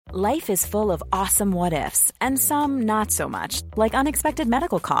Life is full of awesome what-ifs, and some not so much, like unexpected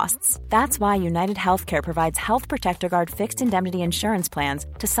medical costs. That's why United Healthcare provides Health Protector Guard fixed indemnity insurance plans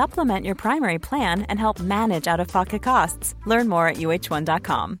to supplement your primary plan and help manage out-of-pocket costs. Learn more at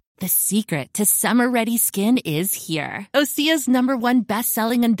uh1.com. The secret to summer-ready skin is here. Osea's #1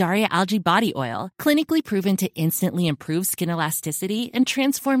 best-selling Undaria Algae Body Oil, clinically proven to instantly improve skin elasticity and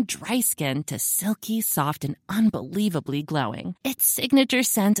transform dry skin to silky, soft, and unbelievably glowing. Its signature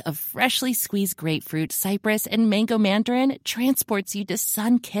scent of freshly squeezed grapefruit, cypress, and mango mandarin transports you to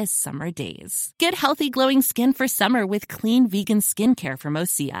sun-kissed summer days. Get healthy, glowing skin for summer with clean, vegan skincare from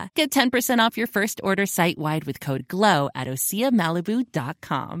Osea. Get 10% off your first order site-wide with code GLOW at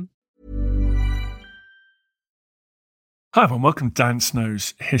OseaMalibu.com. Hi everyone, welcome to Dan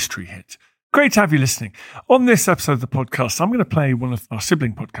Snow's History Hit. Great to have you listening. On this episode of the podcast, I'm going to play one of our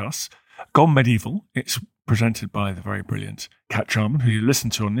sibling podcasts, Gone Medieval. It's presented by the very brilliant Kat Jarman, who you listen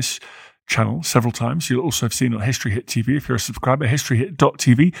to on this channel several times. You'll also have seen on History Hit TV if you're a subscriber,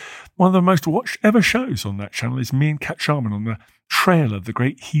 historyhit.tv. One of the most watched ever shows on that channel is me and Kat Jarman on the trail of the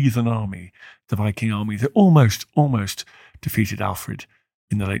great heathen army, the Viking army that almost defeated Alfred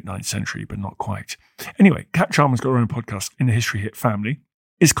in the late 9th century, but not quite. Anyway, Kat Jarman's got her own podcast in the History Hit family.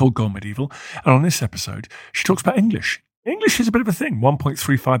 It's called Gone Medieval. And on this episode, she talks about English. English is a bit of a thing.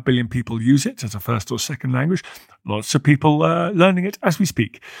 1.35 billion people use it as a first or second language. Lots of people learning it as we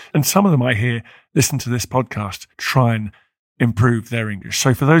speak. And some of them I hear listen to this podcast to try and improve their English.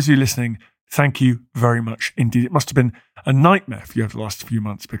 So for those of you listening, thank you very much indeed. It must have been a nightmare for you over the last few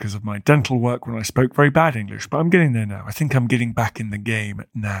months because of my dental work when I spoke very bad English, but I'm getting there now. I think I'm getting back in the game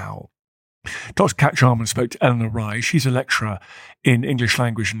now. Dr. Kat Jarman spoke to Eleanor Rye. She's a lecturer in English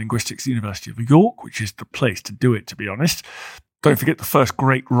Language and Linguistics at the University of York, which is the place to do it, to be honest. Don't forget the first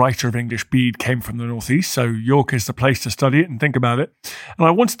great writer of English, Bede, came from the Northeast, so York is the place to study it and think about it. And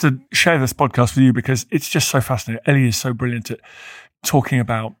I wanted to share this podcast with you because it's just so fascinating. Ellie is so brilliant at talking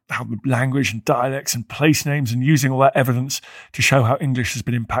about how the language and dialects and place names and using all that evidence to show how English has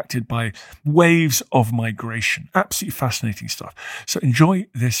been impacted by waves of migration. Absolutely fascinating stuff. So enjoy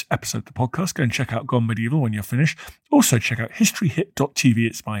this episode of the podcast. Go and check out Gone Medieval when you're finished. Also check out historyhit.tv.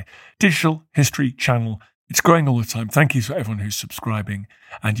 It's my digital history channel. It's growing all the time. Thank you to everyone who's subscribing.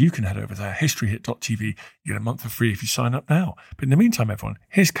 And you can head over there, historyhit.tv. You get a month for free if you sign up now. But in the meantime, everyone,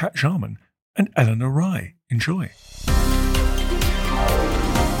 here's Kat Jarman and Eleanor Rye. Enjoy.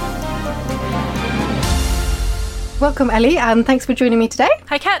 Welcome, Ellie, and thanks for joining me today.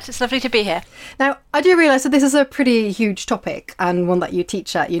 Hi, Kat. It's lovely to be here. Now, I do realise that this is a pretty huge topic and one that you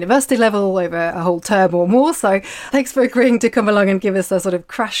teach at university level over a whole term or more, so thanks for agreeing to come along and give us a sort of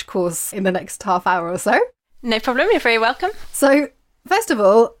crash course in the next half hour or so. No problem. You're very welcome. So, first of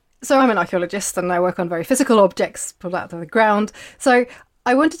all, I'm an archaeologist and I work on very physical objects pulled out of the ground. So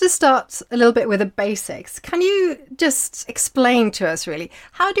I wanted to start a little bit with the basics. Can you just explain to us, really,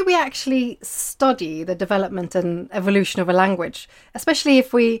 how do we actually study the development and evolution of a language, especially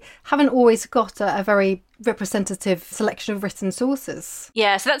if we haven't always got a very representative selection of written sources?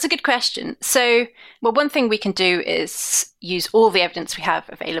 Yeah, so that's a good question. So, one thing we can do is use all the evidence we have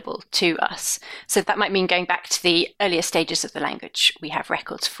available to us. So that might mean going back to the earlier stages of the language we have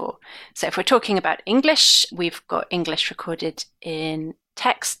records for. So if we're talking about English, we've got English recorded in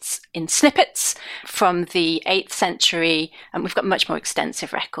texts, in snippets from the 8th century, and we've got much more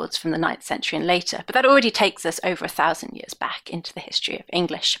extensive records from the 9th century and later. But that already takes us over 1,000 years back into the history of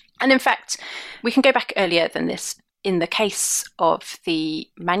English. And in fact, we can go back earlier than this. In the case of the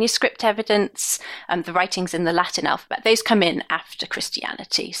manuscript evidence and the writings in the Latin alphabet, those come in after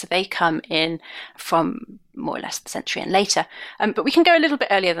Christianity. So they come in from more or less the century and later. But we can go a little bit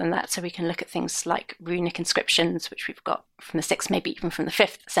earlier than that. So we can look at things like runic inscriptions, which we've got from the 6th, maybe even from the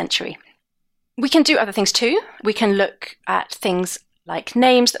 5th century. We can do other things too. We can look at things like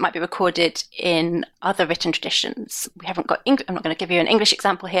names that might be recorded in other written traditions. We haven't got I'm not going to give you an English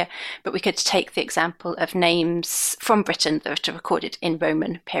example here, but we could take the example of names from Britain that are recorded in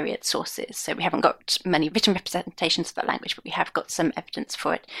Roman period sources. So we haven't got many written representations of that language, but we have got some evidence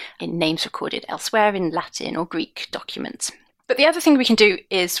for it in names recorded elsewhere in Latin or Greek documents. But the other thing we can do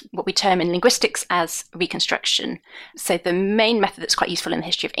is what we term in linguistics as reconstruction. So the main method that's quite useful in the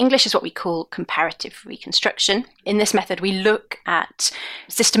history of English is what we call comparative reconstruction. In this method, we look at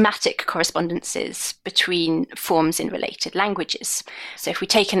systematic correspondences between forms in related languages. So if we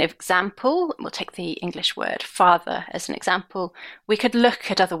take an example, we'll take the English word father as an example, we could look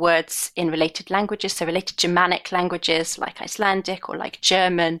at other words in related languages, so related Germanic languages like Icelandic or like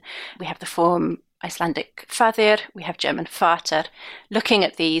German. We have the form Icelandic fadir, we have German vater. Looking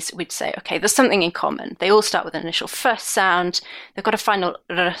at these, we'd say, okay, there's something in common. They all start with an initial first sound, they've got a final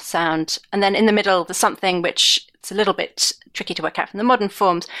r sound, and then in the middle there's something which it's a little bit tricky to work out from the modern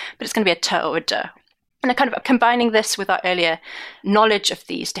forms, but it's going to be a t or a d. And kind of combining this with our earlier knowledge of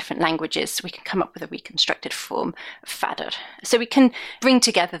these different languages, we can come up with a reconstructed form of fader. So we can bring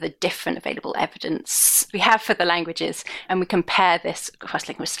together the different available evidence we have for the languages, and we compare this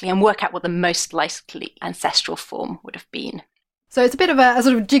cross-linguistically and work out what the most likely ancestral form would have been. So it's a bit of a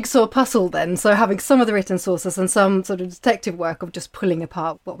sort of jigsaw puzzle then. So having some of the written sources and some sort of detective work of just pulling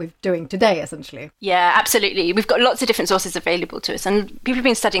apart what we're doing today, essentially. Yeah, absolutely. We've got lots of different sources available to us, and people have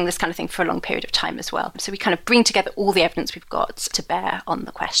been studying this kind of thing for a long period of time as well. So we kind of bring together all the evidence we've got to bear on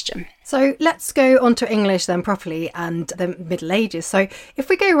the question. So let's go on to English then properly and the Middle Ages. So if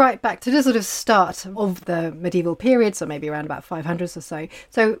we go right back to the sort of start of the medieval period, so maybe around about 500s or so.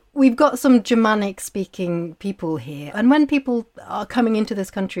 So we've got some Germanic speaking people here. And when people are coming into this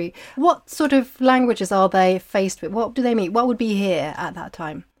country, what sort of languages are they faced with? What do they meet? What would be here at that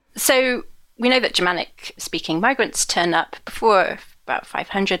time? So we know that Germanic speaking migrants turn up before about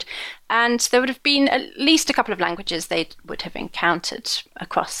 500, and there would have been at least a couple of languages they would have encountered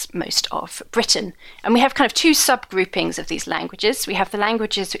across most of Britain. And we have kind of two subgroupings of these languages. We have the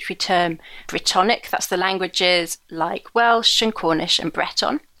languages which we term Brittonic, that's the languages like Welsh and Cornish and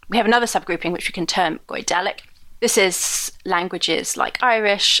Breton. We have another subgrouping which we can term Goidelic. This is languages like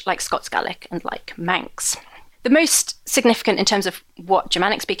Irish, like Scots Gaelic, and like Manx. The most significant in terms of what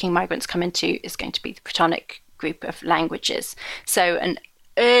Germanic-speaking migrants come into is going to be the Brittonic group of languages. So an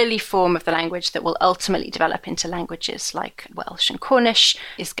early form of the language that will ultimately develop into languages like Welsh and Cornish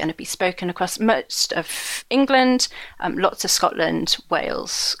is going to be spoken across most of England, lots of Scotland,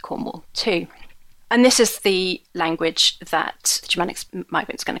 Wales, Cornwall too. And this is the language that the Germanic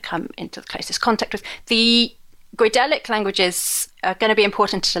migrants are going to come into the closest contact with. The Goidelic languages are going to be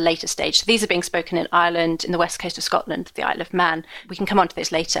important at a later stage. So these are being spoken in Ireland, in the west coast of Scotland, the Isle of Man. We can come on to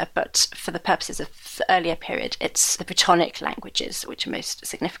this later, but for the purposes of the earlier period, it's the Brittonic languages which are most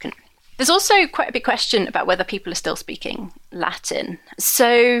significant. There's also quite a big question about whether people are still speaking Latin.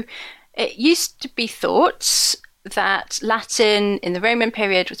 So it used to be thought that Latin in the Roman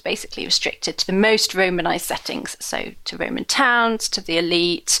period was basically restricted to the most Romanized settings, so to Roman towns, to the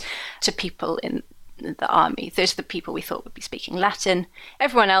elite, to people in the army. Those are the people we thought would be speaking Latin.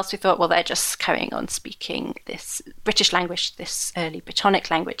 Everyone else we thought, well, they're just carrying on speaking this British language, this early Brittonic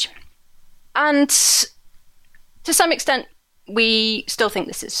language. And to some extent, we still think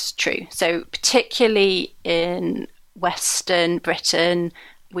this is true. So particularly in Western Britain,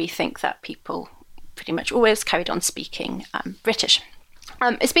 we think that people pretty much always carried on speaking British.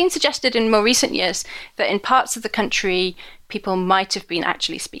 It's been suggested in more recent years that in parts of the country, people might have been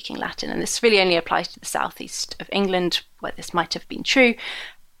actually speaking Latin, and this really only applies to the southeast of England, where this might have been true.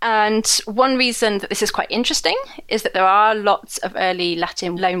 And one reason that this is quite interesting is that there are lots of early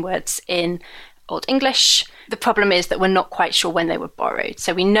Latin loanwords in Old English. The problem is that we're not quite sure when they were borrowed.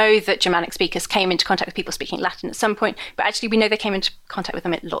 So we know that Germanic speakers came into contact with people speaking Latin at some point, but actually we know they came into contact with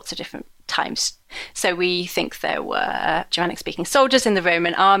them at lots of different times. So we think there were Germanic-speaking soldiers in the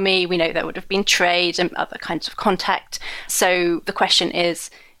Roman army. We know there would have been trade and other kinds of contact. So the question is,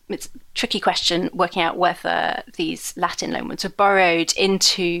 it's a tricky question, working out whether these Latin loanwords were borrowed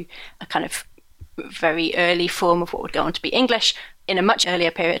into a kind of very early form of what would go on to be English in a much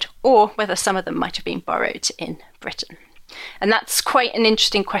earlier period, or whether some of them might have been borrowed in Britain. And that's quite an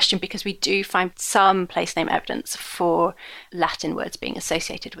interesting question because we do find some place name evidence for Latin words being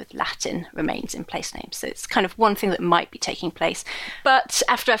associated with Latin remains in place names. So it's kind of one thing that might be taking place. But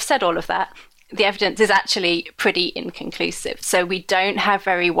after I've said all of that, the evidence is actually pretty inconclusive. So we don't have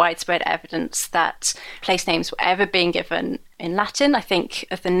very widespread evidence that place names were ever being given in Latin. I think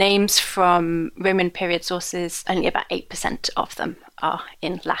of the names from Roman period sources, only about 8% of them are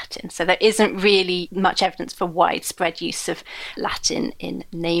in Latin. So there isn't really much evidence for widespread use of Latin in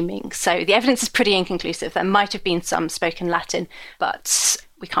naming. So the evidence is pretty inconclusive. There might have been some spoken Latin, but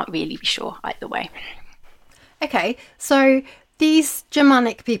we can't really be sure either way. Okay, so these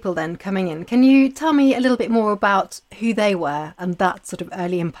Germanic people then coming in, can you tell me a little bit more about who they were and that sort of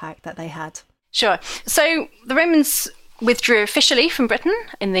early impact that they had? Sure. So the Romans withdrew officially from Britain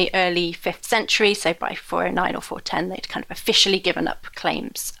in the early 5th century. So by 409 or 410, they'd kind of officially given up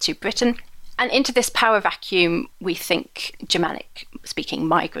claims to Britain. And into this power vacuum, we think Germanic-speaking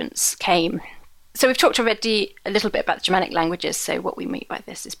migrants came. So we've talked already a little bit about the Germanic languages. So what we mean by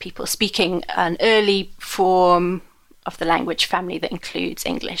this is people speaking an early form of the language family that includes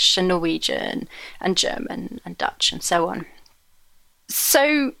English and Norwegian and German and Dutch and so on.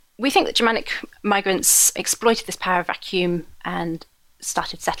 So we think that Germanic migrants exploited this power vacuum and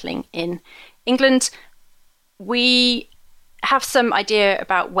started settling in England. We have some idea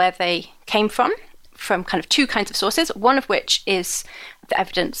about where they came from kind of two kinds of sources, one of which is the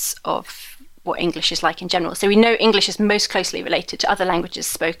evidence of what English is like in general. So we know English is most closely related to other languages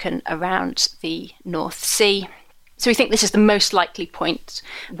spoken around the North Sea. So we think this is the most likely point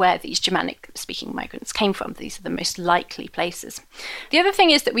where these Germanic-speaking migrants came from. These are the most likely places. The other thing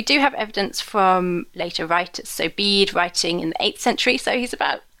is that we do have evidence from later writers. So Bede writing in the 8th century, so he's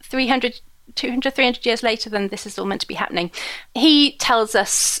about 300 years later than this is all meant to be happening. He tells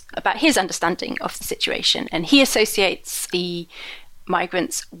us about his understanding of the situation, and he associates the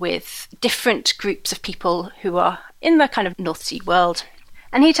migrants with different groups of people who are in the kind of North Sea world.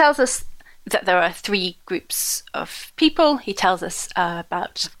 And he tells us that there are three groups of people. He tells us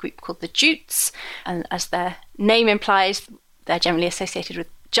about a group called the Jutes, and as their name implies, they're generally associated with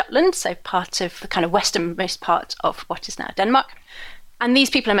Jutland, so part of the kind of westernmost part of what is now Denmark. And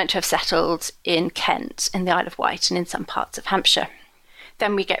these people are meant to have settled in Kent, in the Isle of Wight, and in some parts of Hampshire.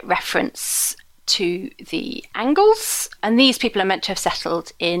 Then we get reference to the Angles, and these people are meant to have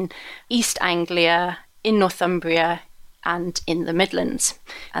settled in East Anglia, in Northumbria, and in the Midlands.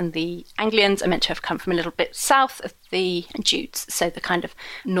 And the Anglians are meant to have come from a little bit south of the Jutes, so the kind of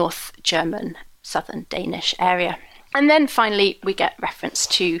North German, southern Danish area. And then finally, we get reference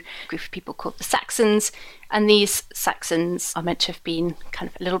to a group of people called the Saxons, and these Saxons are meant to have been kind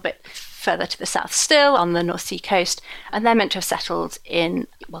of a little bit further to the south still, on the North Sea coast, and they're meant to have settled in,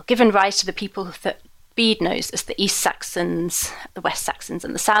 well, given rise to the people that Bede knows as the East Saxons, the West Saxons,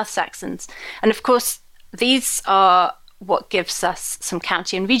 and the South Saxons. And of course, these are what gives us some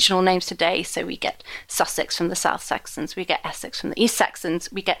county and regional names today. So we get Sussex from the South Saxons, we get Essex from the East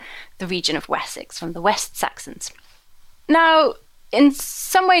Saxons, we get the region of Wessex from the West Saxons. Now, in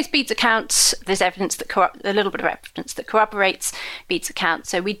some ways, Bede's account, there's evidence that a little bit of evidence that corroborates Bede's account.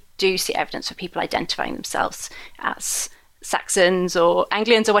 So we do see evidence of people identifying themselves as Saxons or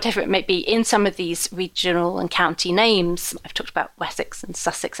Anglians or whatever it may be in some of these regional and county names. I've talked about Wessex and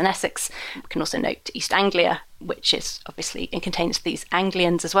Sussex and Essex. We can also note East Anglia, which is obviously and contains these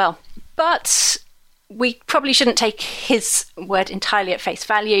Anglians as well. But we probably shouldn't take his word entirely at face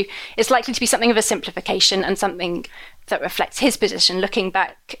value. It's likely to be something of a simplification and something that reflects his position looking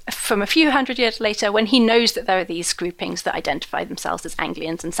back from a few hundred years later, when he knows that there are these groupings that identify themselves as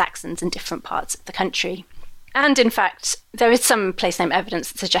Anglians and Saxons in different parts of the country. And in fact, there is some place name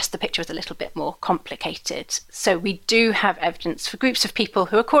evidence that suggests the picture is a little bit more complicated. So we do have evidence for groups of people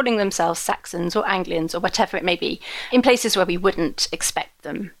who are calling themselves Saxons or Anglians or whatever it may be, in places where we wouldn't expect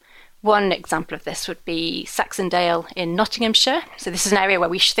them. One example of this would be Saxondale in Nottinghamshire. So this is an area where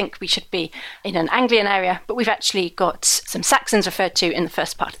we think we should be in an Anglian area, but we've actually got some Saxons referred to in the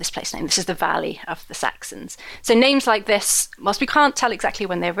first part of this place name. This is the Valley of the Saxons. So names like this, whilst we can't tell exactly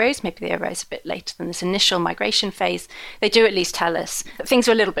when they arose, maybe they arose a bit later than this initial migration phase, they do at least tell us that things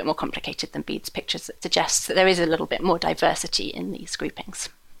are a little bit more complicated than Bede's pictures that suggests that there is a little bit more diversity in these groupings.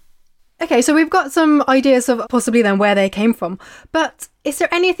 Okay, so we've got some ideas of possibly then where they came from, but is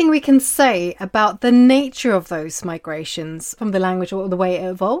there anything we can say about the nature of those migrations from the language or the way it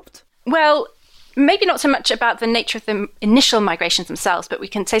evolved? Well, maybe not so much about the nature of the initial migrations themselves, but we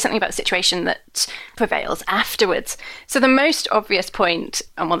can say something about the situation that prevails afterwards. So the most obvious point,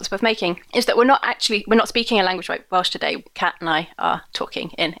 and one that's worth making, is that we're not speaking a language like Welsh today. Kat and I are talking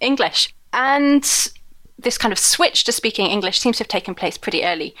in English. And this kind of switch to speaking English seems to have taken place pretty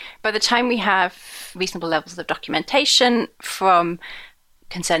early. By the time we have reasonable levels of documentation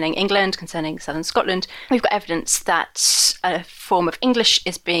concerning England, concerning southern Scotland, we've got evidence that a form of English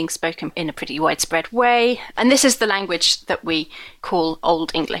is being spoken in a pretty widespread way. And this is the language that we call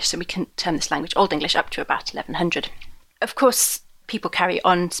Old English. So we can term this language Old English up to about 1100. Of course, people carry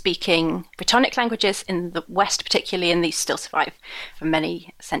on speaking Brittonic languages in the West particularly, and these still survive for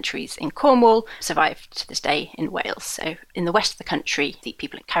many centuries in Cornwall, survive to this day in Wales. So in the west of the country, the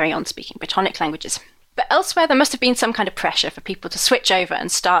people carry on speaking Brittonic languages. But elsewhere, there must have been some kind of pressure for people to switch over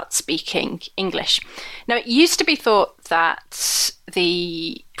and start speaking English. Now, it used to be thought that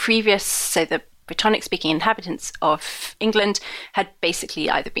the Brittonic-speaking inhabitants of England had basically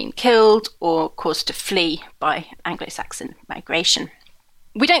either been killed or caused to flee by Anglo-Saxon migration.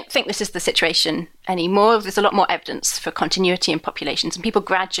 We don't think this is the situation anymore. There's a lot more evidence for continuity in populations and people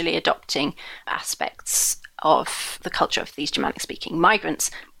gradually adopting aspects of the culture of these Germanic-speaking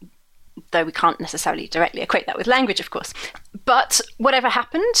migrants, though we can't necessarily directly equate that with language, of course. But whatever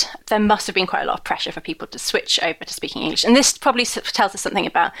happened, there must have been quite a lot of pressure for people to switch over to speaking English. And this probably tells us something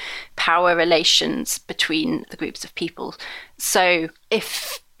about power relations between the groups of people. So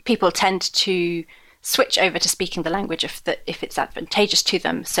if people tend to switch over to speaking the language if it's advantageous to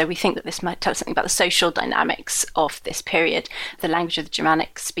them. So we think that this might tell us something about the social dynamics of this period. The language of the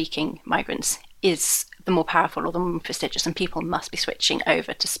Germanic-speaking migrants is the more powerful or the more prestigious, and people must be switching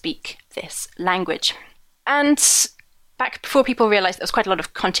over to speak this language. And back before people realised there was quite a lot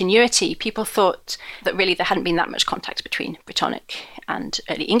of continuity, people thought that really there hadn't been that much contact between Brittonic and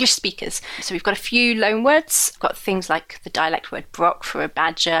early English speakers. So we've got a few loan words. We've got things like the dialect word brock for a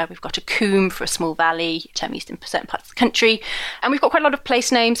badger. We've got a coombe for a small valley, a term used in certain parts of the country. And we've got quite a lot of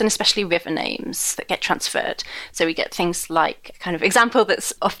place names and especially river names that get transferred. So we get things like, kind of example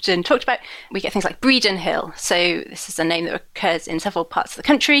that's often talked about, we get things like Bredon Hill. So this is a name that occurs in several parts of the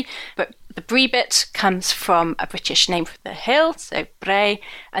country, but the Bree bit comes from a British name for the hill, so Bray,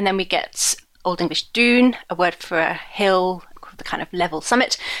 and then we get Old English dune, a word for a hill, the kind of level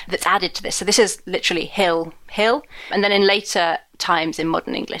summit, that's added to this. So this is literally hill. And then in later times in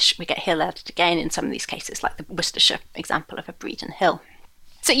modern English, we get hill added again in some of these cases, like the Worcestershire example of a Bredon Hill.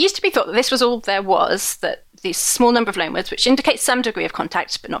 So it used to be thought that this was all there was, that these small number of loanwords, which indicates some degree of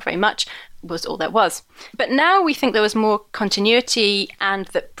contact, but not very much, was all there was. But now we think there was more continuity and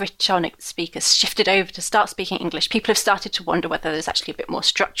that Brittonic speakers shifted over to start speaking English. People have started to wonder whether there's actually a bit more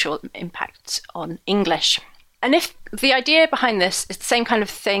structural impact on English. And if the idea behind this is the same kind of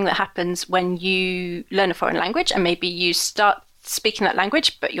thing that happens when you learn a foreign language and maybe you start speaking that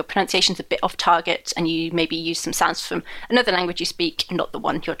language, but your pronunciation's a bit off target and you maybe use some sounds from another language you speak, not the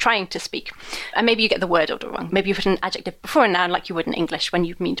one you're trying to speak. And maybe you get the word order wrong. Maybe you put an adjective before a noun like you would in English when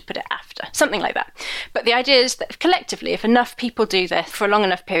you mean to put it after. Something like that. But the idea is that collectively, if enough people do this for a long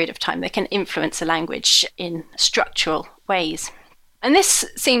enough period of time, they can influence a language in structural ways. And this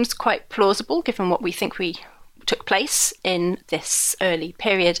seems quite plausible given what we think took place in this early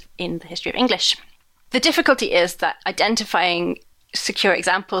period in the history of English. The difficulty is that identifying secure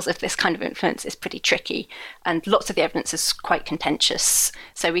examples of this kind of influence is pretty tricky, and lots of the evidence is quite contentious.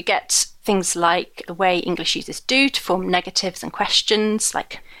 So we get things like the way English users do to form negatives and questions,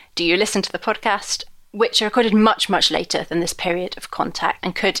 like, do you listen to the podcast? Which are recorded much, much later than this period of contact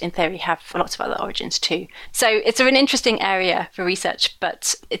and could, in theory, have lots of other origins too. So it's an interesting area for research,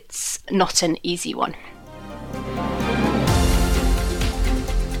 but it's not an easy one.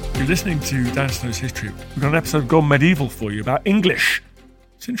 You're listening to Dan Snow's History. We've got an episode Gone Medieval for you about English.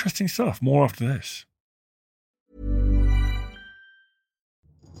 It's interesting stuff. More after this.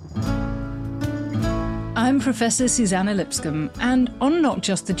 I'm Professor Susanna Lipscomb, and on Not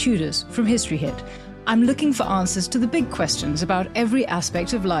Just the Tudors from History Hit, I'm looking for answers to the big questions about every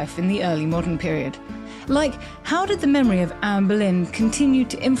aspect of life in the early modern period. Like, how did the memory of Anne Boleyn continue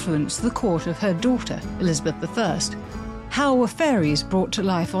to influence the court of her daughter, Elizabeth I? How were fairies brought to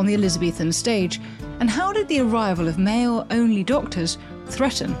life on the Elizabethan stage? And how did the arrival of male-only doctors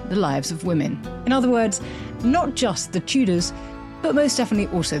threaten the lives of women? In other words, not just the Tudors, but most definitely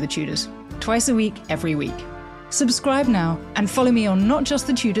also the Tudors. Twice a week, every week. Subscribe now and follow me on Not Just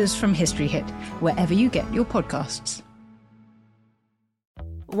the Tudors from History Hit, wherever you get your podcasts.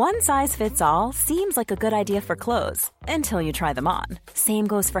 One size fits all seems like a good idea for clothes until you try them on. Same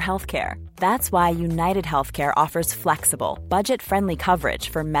goes for healthcare. That's why United Healthcare offers flexible, budget-friendly coverage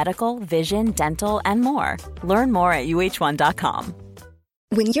for medical, vision, dental, and more. Learn more at uh1.com.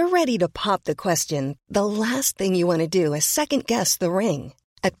 When you're ready to pop the question, the last thing you want to do is second-guess the ring.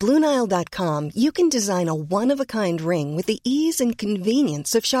 At BlueNile.com, you can design a one-of-a-kind ring with the ease and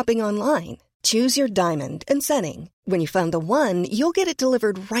convenience of shopping online. Choose your diamond and setting. When you find the one, you'll get it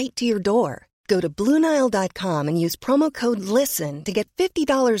delivered right to your door. Go to BlueNile.com and use promo code LISTEN to get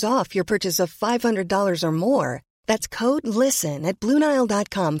 $50 off your purchase of $500 or more. That's code LISTEN at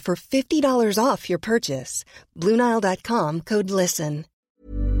BlueNile.com for $50 off your purchase. BlueNile.com, code LISTEN.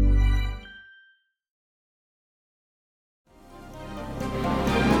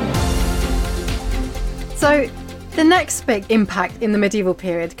 So the next big impact in the medieval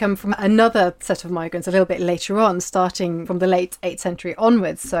period come from another set of migrants a little bit later on, starting from the late 8th century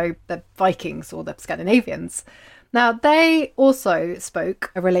onwards, so the Vikings or the Scandinavians. Now, they also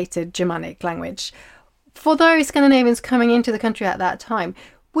spoke a related Germanic language. For those Scandinavians coming into the country at that time,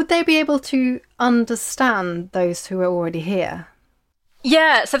 would they be able to understand those who were already here?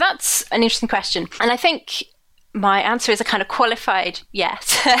 Yeah, so that's an interesting question. And I think my answer is a kind of qualified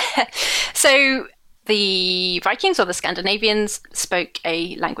yes. So the Vikings or the Scandinavians spoke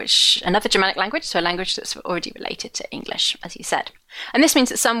a language, another Germanic language, so a language that's already related to English, as you said. And this means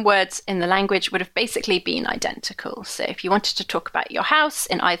that some words in the language would have basically been identical. So if you wanted to talk about your house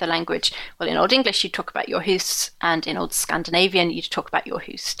in either language, well, in Old English, you'd talk about your hus, and in Old Scandinavian, you'd talk about your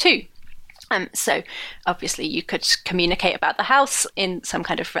hus too. So obviously you could communicate about the house in some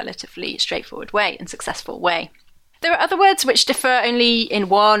kind of relatively straightforward way and successful way. There are other words which differ only in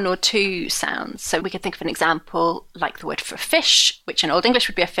one or two sounds. So we could think of an example like the word for fish, which in Old English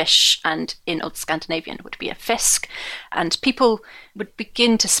would be a fish and in Old Scandinavian would be a fisk. And people would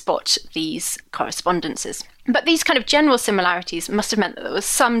begin to spot these correspondences. But these kind of general similarities must have meant that there was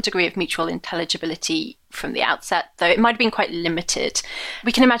some degree of mutual intelligibility from the outset, though it might have been quite limited.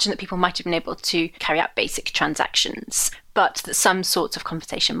 We can imagine that people might have been able to carry out basic transactions, but that some sorts of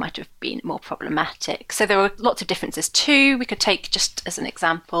conversation might have been more problematic. So there were lots of differences too. We could take, just as an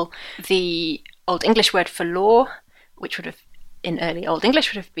example, the Old English word for law, which would have, in early Old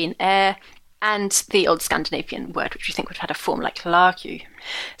English, would have been heir, and the Old Scandinavian word, which we think would have had a form like lagu.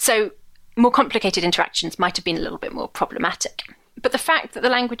 So more complicated interactions might have been a little bit more problematic. But the fact that the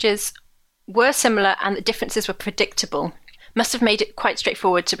languages were similar and the differences were predictable must have made it quite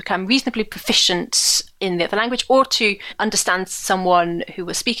straightforward to become reasonably proficient in the other language, or to understand someone who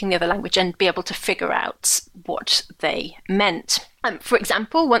was speaking the other language and be able to figure out what they meant. For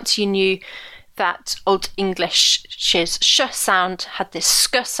example, once you knew that Old English's sh sound had this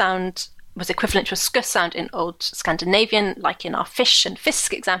sk sound, was equivalent to a sk sound in Old Scandinavian, like in our fish and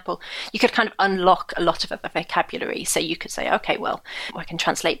fisk example, you could kind of unlock a lot of other vocabulary. So you could say, okay, well, I can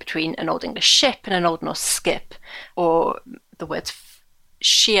translate between an Old English ship and an Old Norse skip, or the words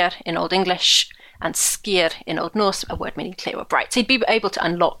sheer in Old English and skier in Old Norse, a word meaning clear or bright. So you'd be able to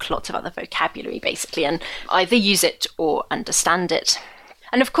unlock lots of other vocabulary, basically, and either use it or understand it.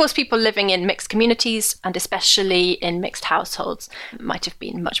 And of course, people living in mixed communities, and especially in mixed households, might have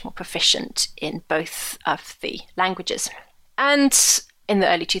been much more proficient in both of the languages. And in the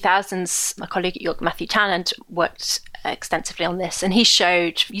early 2000s, my colleague at York, Matthew Townend, worked extensively on this, and he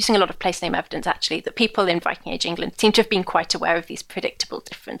showed, using a lot of place name evidence actually, that people in Viking Age England seem to have been quite aware of these predictable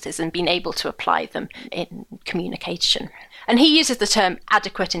differences and been able to apply them in communication. And he uses the term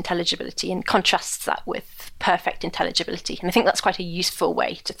adequate intelligibility and contrasts that with perfect intelligibility. And I think that's quite a useful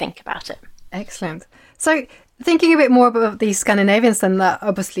way to think about it. Excellent. So thinking a bit more about these Scandinavians then that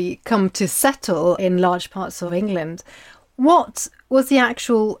obviously come to settle in large parts of England, what was the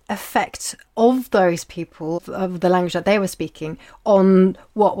actual effect of those people, of the language that they were speaking, on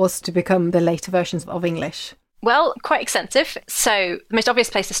what was to become the later versions of English? Well, quite extensive. So the most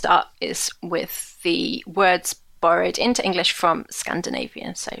obvious place to start is with the words borrowed into English from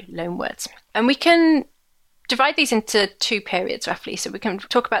Scandinavian, so loan words. And we can divide these into two periods roughly. So we can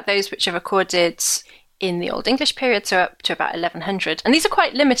talk about those which are recorded in the Old English period, so up to about 1100. And these are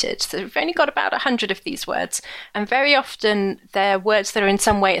quite limited. So we've only got about 100 of these words. And very often they're words that are in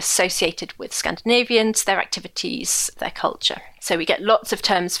some way associated with Scandinavians, their activities, their culture. So we get lots of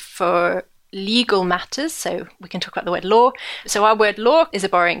terms for legal matters, so we can talk about the word law. So our word law is a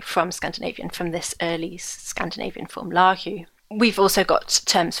borrowing from Scandinavian, from this early Scandinavian form lagu. We've also got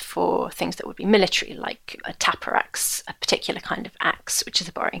terms for things that would be military, like a tapper axe, a particular kind of axe, which is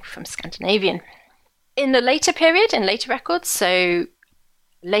a borrowing from Scandinavian. In the later period, in later records, so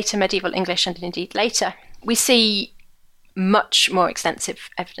later medieval English and indeed later, we see much more extensive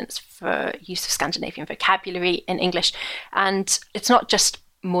evidence for use of Scandinavian vocabulary in English. And it's not just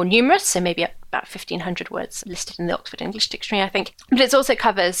more numerous, so maybe about 1,500 words listed in the Oxford English Dictionary, I think. But it also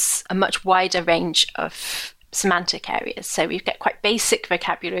covers a much wider range of semantic areas. So we get quite basic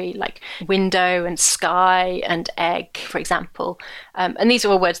vocabulary like window and sky and egg, for example. And these are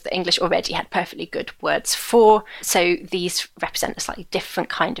all words that English already had perfectly good words for. So these represent a slightly different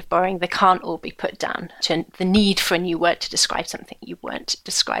kind of borrowing. They can't all be put down to the need for a new word to describe something you weren't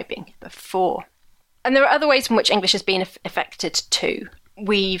describing before. And there are other ways in which English has been affected too.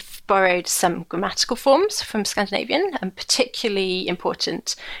 We've borrowed some grammatical forms from Scandinavian, and particularly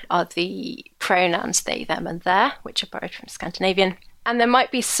important are the pronouns they, them, and their, which are borrowed from Scandinavian. And there might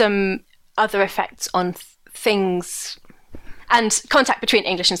be some other effects on things, and contact between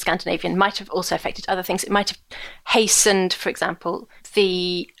English and Scandinavian might have also affected other things. It might have hastened, for example,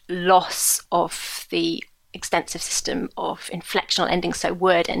 the loss of the extensive system of inflectional endings, so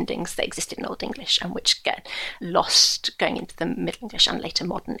word endings that existed in Old English and which get lost going into the Middle English and later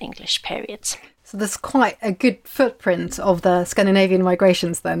modern English periods. So there's quite a good footprint of the Scandinavian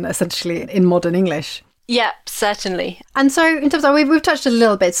migrations then, essentially, in modern English. Yeah, certainly. And so in terms of, we've touched a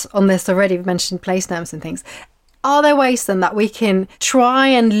little bit on this already, we've mentioned place names and things. Are there ways then that we can try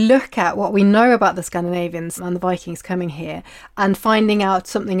and look at what we know about the Scandinavians and the Vikings coming here and finding out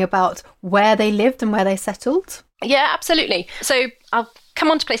something about where they lived and where they settled? Yeah, absolutely. So I'll come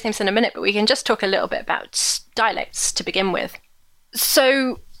on to place names in a minute, but we can just talk a little bit about dialects to begin with.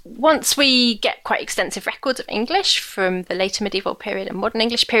 So once we get quite extensive records of English from the later medieval period and modern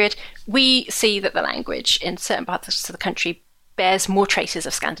English period, we see that the language in certain parts of the country bears more traces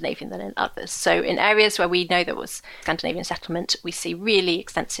of Scandinavian than in others. So in areas where we know there was Scandinavian settlement, we see really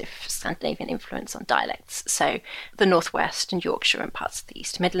extensive Scandinavian influence on dialects. So the Northwest and Yorkshire and parts of the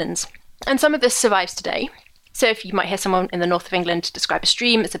East Midlands. And some of this survives today. So if you might hear someone in the north of England describe a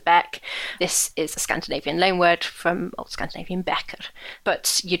stream as a beck, this is a Scandinavian loanword from Old Scandinavian becker.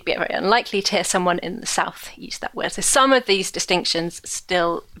 But you'd be very unlikely to hear someone in the south use that word. So some of these distinctions are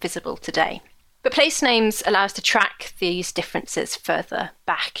still visible today. But place names allow us to track these differences further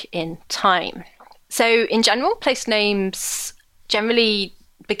back in time. So in general, place names generally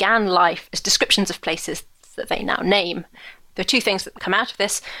began life as descriptions of places that they now name. There are two things that come out of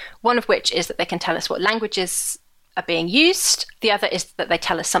this, one of which is that they can tell us what languages are being used. The other is that they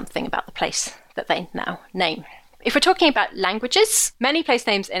tell us something about the place that they now name. If we're talking about languages, many place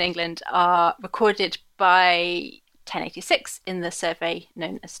names in England are recorded by 1086 in the survey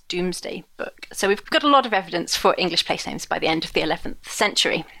known as Domesday Book. So we've got a lot of evidence for English place names by the end of the 11th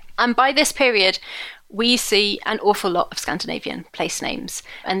century. And by this period, we see an awful lot of Scandinavian place names.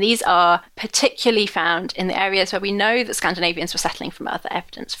 And these are particularly found in the areas where we know that Scandinavians were settling from other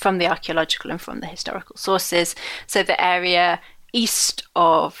evidence, from the archaeological and from the historical sources. So the area east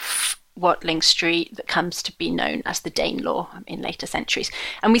of Watling Street that comes to be known as the Danelaw in later centuries.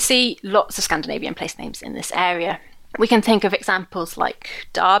 And we see lots of Scandinavian place names in this area. We can think of examples like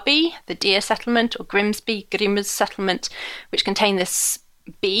Derby, the Deer settlement, or Grimsby, Grimmer's settlement, which contain this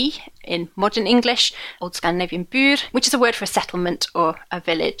B in modern English, Old Scandinavian bur, which is a word for a settlement or a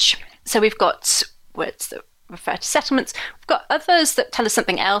village. So we've got words that refer to settlements. We've got others that tell us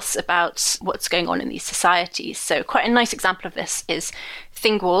something else about what's going on in these societies. So quite a nice example of this is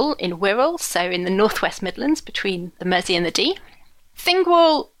Thingwall in Wirral, so in the northwest Midlands between the Mersey and the Dee.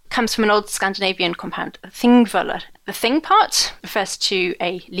 Thingwall comes from an Old Scandinavian compound, Thingvöllr. The thing part refers to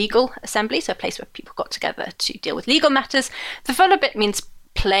a legal assembly, so a place where people got together to deal with legal matters. The Völlr bit means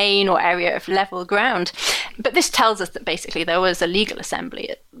plain or area of level ground. But this tells us that basically there was a legal assembly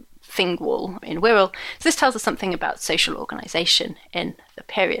at Thingwall in Wirral. So this tells us something about social organisation in the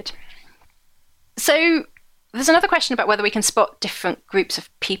period. So there's another question about whether we can spot different groups of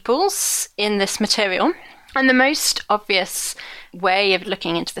peoples in this material. And the most obvious way of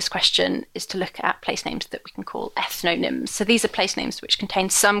looking into this question is to look at place names that we can call ethnonyms. So these are place names which contain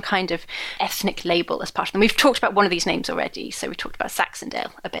some kind of ethnic label as part of them. We've talked about one of these names already. So we talked about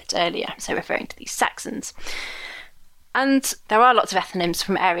Saxondale a bit earlier, so referring to these Saxons. And there are lots of ethonyms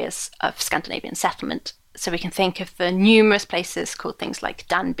from areas of Scandinavian settlement. So we can think of the numerous places called things like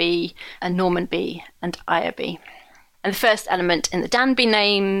Danby and Normanby and Ireby. And the first element in the Danby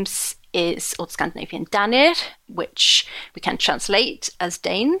names is Old Scandinavian Danir, which we can translate as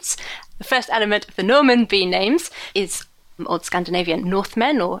Danes. The first element of the Normanby names is Old Scandinavian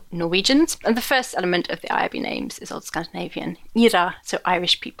Northmen or Norwegians. And the first element of the Ireby names is Old Scandinavian Ira, so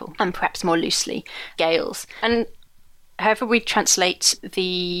Irish people, and perhaps more loosely, Gaels. And however we translate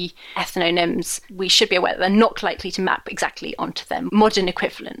the ethnonyms, we should be aware that they're not likely to map exactly onto their modern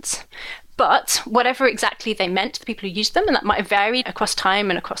equivalents. But whatever exactly they meant to the people who used them, and that might have varied across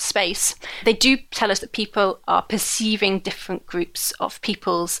time and across space, they do tell us that people are perceiving different groups of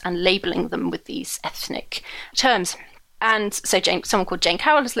peoples and labelling them with these ethnic terms. And so someone called Jane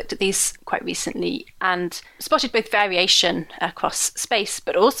Cowell has looked at these quite recently and spotted both variation across space,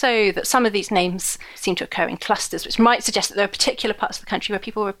 but also that some of these names seem to occur in clusters, which might suggest that there are particular parts of the country where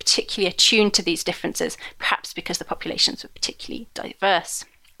people were particularly attuned to these differences, perhaps because the populations were particularly diverse.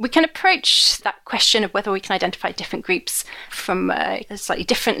 We can approach that question of whether we can identify different groups from a slightly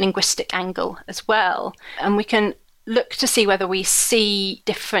different linguistic angle as well. And we can look to see whether we see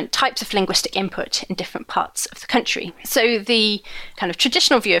different types of linguistic input in different parts of the country. So the kind of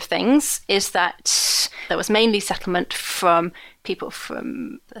traditional view of things is that there was mainly settlement from people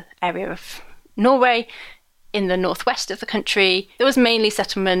from the area of Norway in the northwest of the country. There was mainly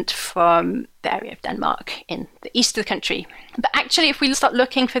settlement from the area of Denmark in the east of the country. But actually, if we start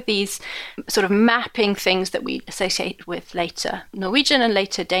looking for these sort of mapping things that we associate with later Norwegian and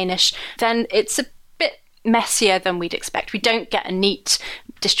later Danish, then it's a bit messier than we'd expect. We don't get a neat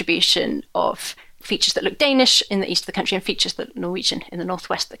distribution of features that look Danish in the east of the country and features that look Norwegian in the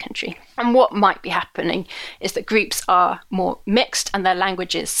northwest of the country. And what might be happening is that groups are more mixed and their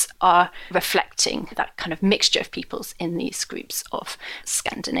languages are reflecting that kind of mixture of peoples in these groups of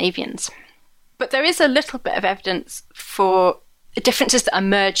Scandinavians. But there is a little bit of evidence for differences that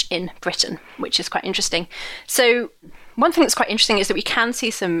emerge in Britain, which is quite interesting. So One thing that's quite interesting is that we can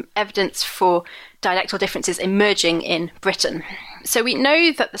see some evidence for dialectal differences emerging in Britain. So we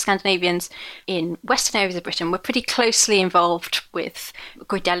know that the Scandinavians in western areas of Britain were pretty closely involved with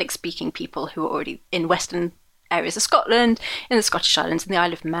Goidelic-speaking people who were already in western areas of Scotland, in the Scottish Islands, in the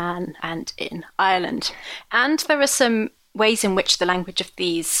Isle of Man, and in Ireland. And there are some ways in which the language of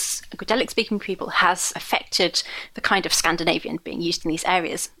these Goidelic-speaking people has affected the kind of Scandinavian being used in these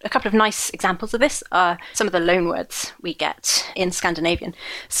areas. A couple of nice examples of this are some of the loanwords we get in Scandinavian.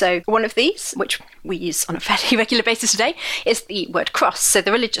 So one of these, which we use on a fairly regular basis today, is the word cross, so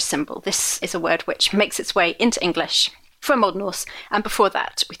the religious symbol. This is a word which makes its way into English from Old Norse, and before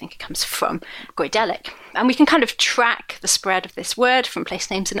that we think it comes from Goidelic. And we can kind of track the spread of this word from place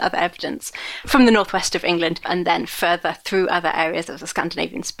names and other evidence from the northwest of England, and then further through other areas of the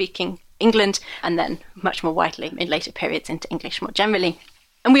Scandinavian-speaking England, and then much more widely in later periods into English more generally.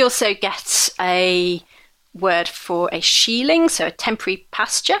 And we also get a word for a shealing, so a temporary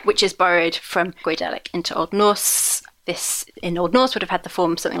pasture, which is borrowed from Goidelic into Old Norse. This in Old Norse would have had the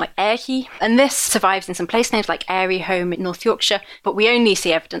form something like Erhi, and this survives in some place names like Airyholm in North Yorkshire, but we only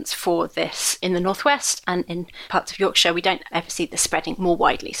see evidence for this in the northwest, and in parts of Yorkshire we don't ever see this spreading more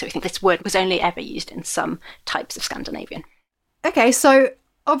widely, so we think this word was only ever used in some types of Scandinavian. Okay, so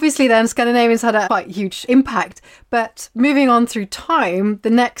obviously then Scandinavians had a quite huge impact, but moving on through time, the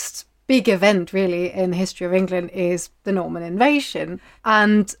next big event really in the history of England is the Norman invasion,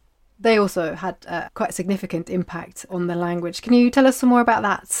 and they also had quite significant impact on the language. Can you tell us some more about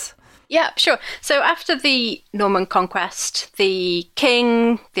that? Yeah, sure. So after the Norman conquest, the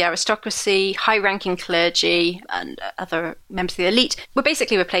king, the aristocracy, high-ranking clergy, and other members of the elite were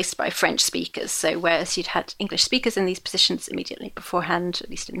basically replaced by French speakers. So whereas you'd had English speakers in these positions immediately beforehand, at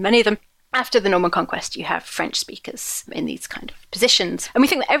least in many of them, after the Norman conquest, you have French speakers in these kind of positions. And we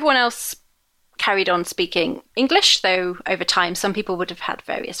think that everyone else carried on speaking English, though over time some people would have had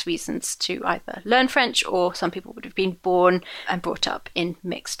various reasons to either learn French, or some people would have been born and brought up in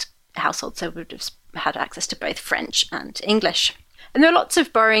mixed households, so would have had access to both French and English. And there are lots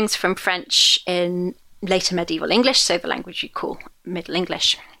of borrowings from French in later medieval English, so the language you call Middle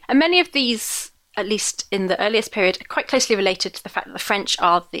English. And many of these, at least in the earliest period, are quite closely related to the fact that the French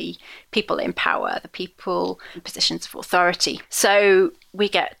are the people in power, the people in positions of authority. So we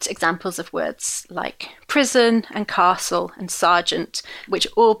get examples of words like prison and castle and sergeant, which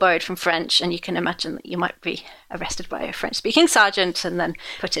are all borrowed from French, and you can imagine that you might be arrested by a French-speaking sergeant and then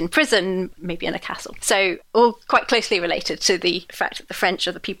put in prison, maybe in a castle. So all quite closely related to the fact that the French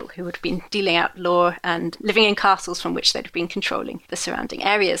are the people who would have been dealing out law and living in castles from which they'd have been controlling the surrounding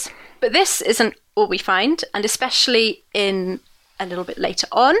areas. But this isn't all we find, and especially in a little bit later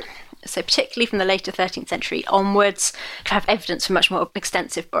on, so particularly from the later 13th century onwards, to have evidence for much more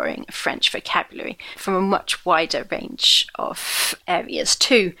extensive borrowing of French vocabulary from a much wider range of areas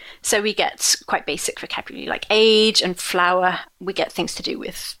too. So we get quite basic vocabulary like age and flower. We get things to do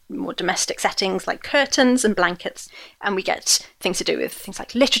with more domestic settings like curtains and blankets. And we get things to do with things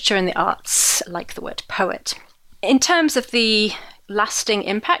like literature and the arts, like the word poet. In terms of the lasting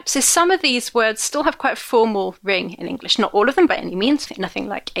impact, so some of these words still have quite a formal ring in English. Not all of them by any means, nothing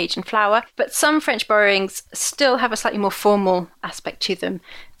like age and flower, but some French borrowings still have a slightly more formal aspect to them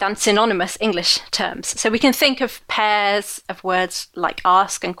than synonymous English terms. So we can think of pairs of words like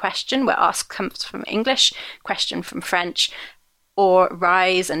ask and question, where ask comes from English, question from French, or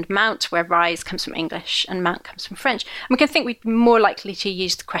rise and mount, where rise comes from English and mount comes from French. And we can think we'd be more likely to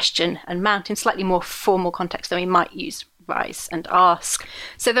use the question and mount in slightly more formal context than we might use rise and ask.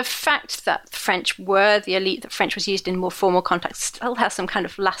 So the fact that the French were the elite, that French was used in more formal contexts, still has some kind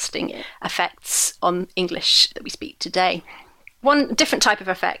of lasting effects on English that we speak today. One different type of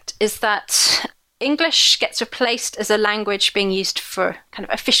effect is that English gets replaced as a language being used for kind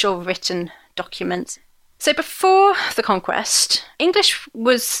of official written documents. So before the conquest, English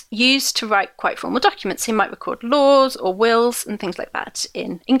was used to write quite formal documents. You might record laws or wills and things like that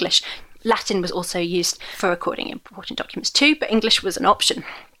in English. Latin was also used for recording important documents too, but English was an option.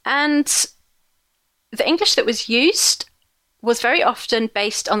 And the English that was used was very often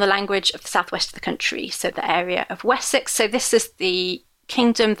based on the language of the southwest of the country, so the area of Wessex. So this is the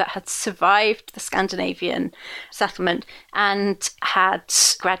kingdom that had survived the Scandinavian settlement and had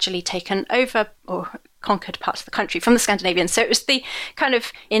gradually taken over or conquered parts of the country from the Scandinavians. So it was the kind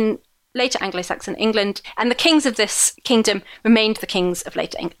of in later Anglo-Saxon England, and the kings of this kingdom remained the kings of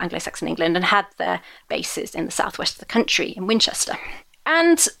later Anglo-Saxon England and had their bases in the southwest of the country, in Winchester.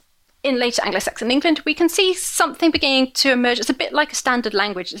 And in later Anglo-Saxon England, we can see something beginning to emerge. It's a bit like a standard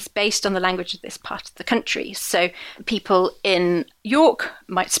language. It's based on the language of this part of the country. So people in York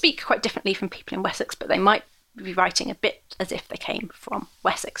might speak quite differently from people in Wessex, but they might be writing a bit as if they came from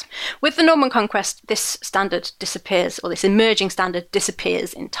Wessex. With the Norman conquest, this standard disappears, or this emerging standard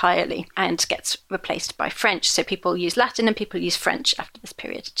disappears entirely and gets replaced by French. So people use Latin and people use French after this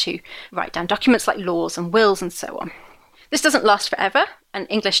period to write down documents like laws and wills and so on. This doesn't last forever, and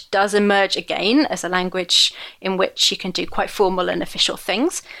English does emerge again as a language in which you can do quite formal and official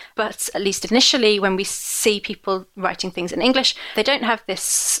things. But at least initially, when we see people writing things in English, they don't have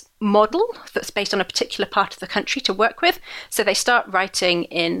this model that's based on a particular part of the country to work with. So they start writing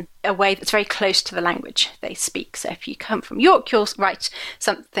in a way that's very close to the language they speak. So if you come from York, you'll write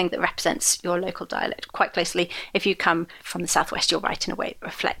something that represents your local dialect quite closely. If you come from the southwest, you'll write in a way that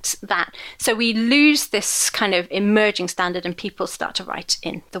reflects that. So we lose this kind of emerging standard, and people start to write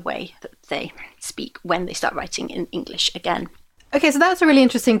in the way that they speak when they start writing in English again. Okay, so that's a really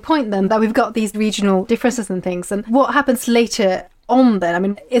interesting point then, that we've got these regional differences and things. And what happens later on then? I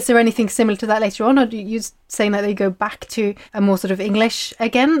mean, is there anything similar to that later on, or are you saying that they go back to a more sort of English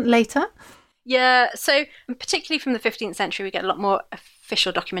again later? Yeah, so particularly from the 15th century, we get a lot more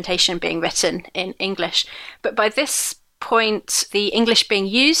official documentation being written in English. But by this point, the English being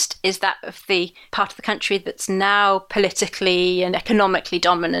used is that of the part of the country that's now politically and economically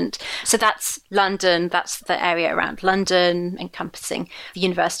dominant. So that's London, that's the area around London, encompassing the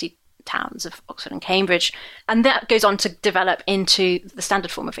university towns of Oxford and Cambridge. And that goes on to develop into the standard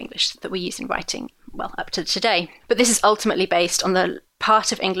form of English that we use in writing, well, up to today. But this is ultimately based on the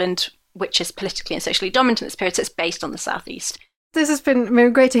part of England which is politically and socially dominant in this period, so it's based on the southeast. This has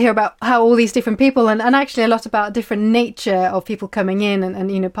been great to hear about how all these different people and actually a lot about different nature of people coming in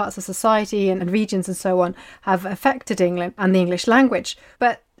and parts of society and regions and so on have affected England and the English language.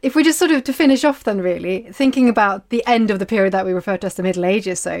 But if we just sort of, to finish off then really, thinking about the end of the period that we refer to as the Middle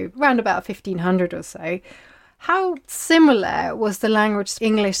Ages, so around about 1500 or so, how similar was the language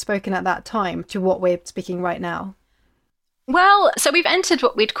English spoken at that time to what we're speaking right now? Well, so we've entered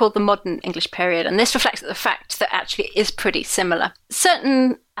what we'd call the modern English period, and this reflects the fact that actually it is pretty similar.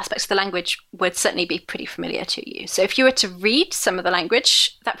 Certain aspects of the language would certainly be pretty familiar to you. So if you were to read some of the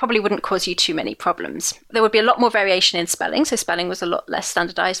language, that probably wouldn't cause you too many problems. There would be a lot more variation in spelling, so spelling was a lot less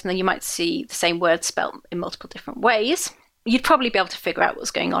standardized, and then you might see the same word spelt in multiple different ways. You'd probably be able to figure out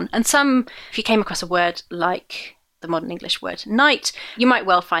what's going on. And if you came across a word like the modern English word night, you might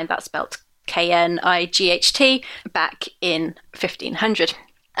well find that spelt Knight back in 1500.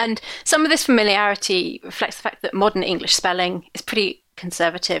 And some of this familiarity reflects the fact that modern English spelling is pretty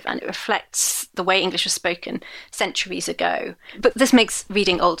conservative, and it reflects the way English was spoken centuries ago. But this makes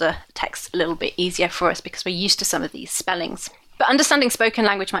reading older texts a little bit easier for us because we're used to some of these spellings. But understanding spoken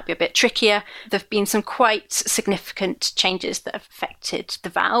language might be a bit trickier. There have been some quite significant changes that have affected the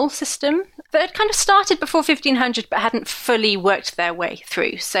vowel system that had kind of started before 1500 but hadn't fully worked their way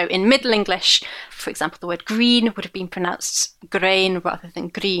through. So in Middle English, for example, the word green would have been pronounced grain rather than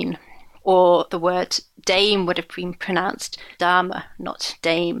green. Or the word dame would have been pronounced dame, not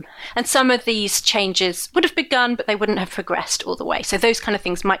dame. And some of these changes would have begun, but they wouldn't have progressed all the way. So those kind of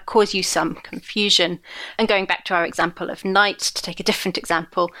things might cause you some confusion. And going back to our example of night, to take a different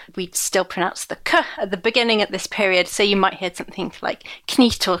example, we'd still pronounce the k at the beginning at this period. So you might hear something like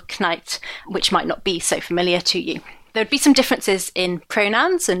kniet or knight, which might not be so familiar to you. There would be some differences in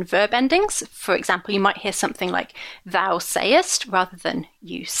pronouns and verb endings. For example, you might hear something like thou sayest rather than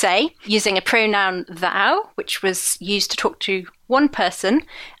you say, using a pronoun thou, which was used to talk to one person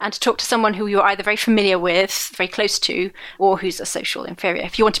and to talk to someone who you're either very familiar with, very close to, or who's a social inferior.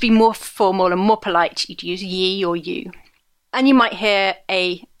 If you want to be more formal and more polite, you'd use ye or you. And you might hear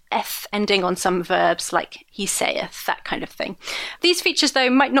a eth ending on some verbs like he saith, that kind of thing. These features, though,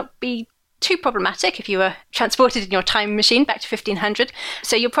 might not be too problematic if you were transported in your time machine back to 1500.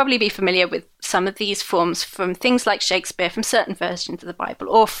 So you'll probably be familiar with some of these forms from things like Shakespeare, from certain versions of the Bible,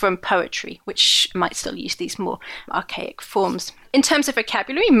 or from poetry, which might still use these more archaic forms. In terms of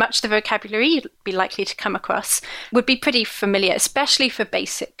vocabulary, much of the vocabulary you'd be likely to come across would be pretty familiar, especially for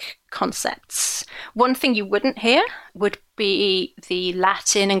basic concepts. One thing you wouldn't hear would be the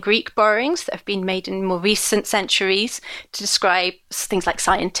Latin and Greek borrowings that have been made in more recent centuries to describe things like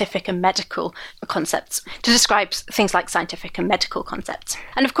scientific and medical concepts,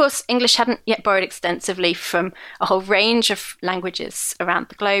 And of course, English hadn't yet borrowed extensively from a whole range of languages around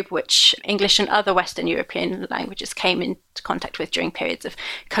the globe, which English and other Western European languages came into contact with during periods of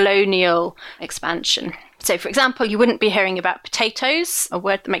colonial expansion. So, for example, you wouldn't be hearing about potatoes, a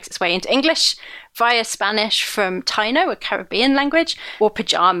word that makes its way into English, via Spanish from Taino, a Caribbean language, or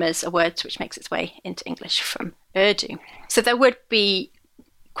pajamas, a word which makes its way into English from Urdu. So there would be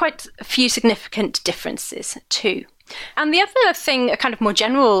quite a few significant differences too. And the other thing, a kind of more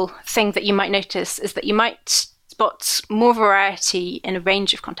general thing that you might notice is that you might spot more variety in a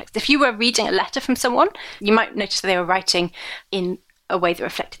range of contexts. If you were reading a letter from someone, you might notice that they were writing in a way that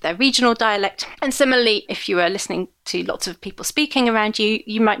reflected their regional dialect. And similarly, if you were listening to lots of people speaking around you,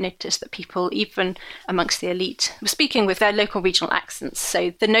 you might notice that people, even amongst the elite, were speaking with their local regional accents.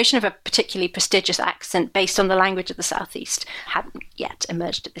 So the notion of a particularly prestigious accent based on the language of the Southeast hadn't yet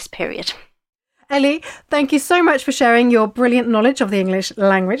emerged at this period. Ellie, thank you so much for sharing your brilliant knowledge of the English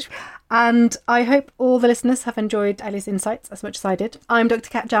language. And I hope all the listeners have enjoyed Ellie's insights as much as I did. I'm Dr.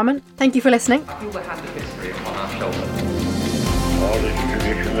 Kat Jarman. Thank you for listening. We will have the history upon our shoulders. All this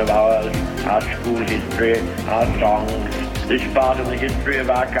tradition of ours, our school history, our songs, this part of the history of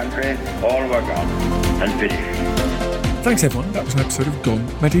our country, all were gone and finished. Thanks, everyone. That was an episode of Gone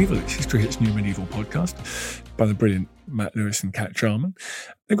Medieval. It's History Hit's new medieval podcast by the brilliant Matt Lewis and Kat Jarman.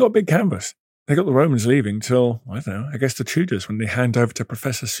 They've got a big canvas. They got the Romans leaving till, I don't know, I guess the Tudors, when they hand over to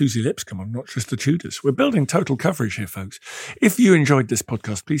Professor Susie Lipscomb, and not just the Tudors. We're building total coverage here, folks. If you enjoyed this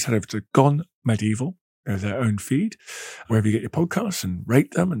podcast, please head over to Gone Medieval, their own feed, wherever you get your podcasts, and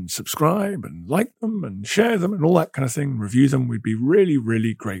rate them and subscribe and like them and share them and all that kind of thing. Review them. We'd be really,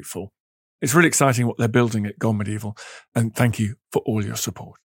 really grateful. It's really exciting what they're building at Gone Medieval, and thank you for all your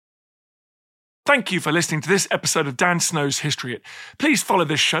support. Thank you for listening to this episode of Dan Snow's History Hit. Please follow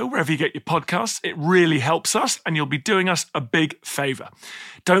this show wherever you get your podcasts. It really helps us, and you'll be doing us a big favour.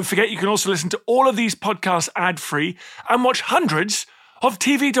 Don't forget, you can also listen to all of these podcasts ad-free and watch hundreds of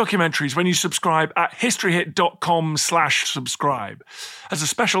TV documentaries when you subscribe at historyhit.com/subscribe. As a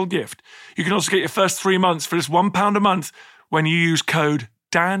special gift, you can also get your first 3 months for just £1 a month when you use code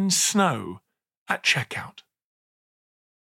DANSNOW at checkout.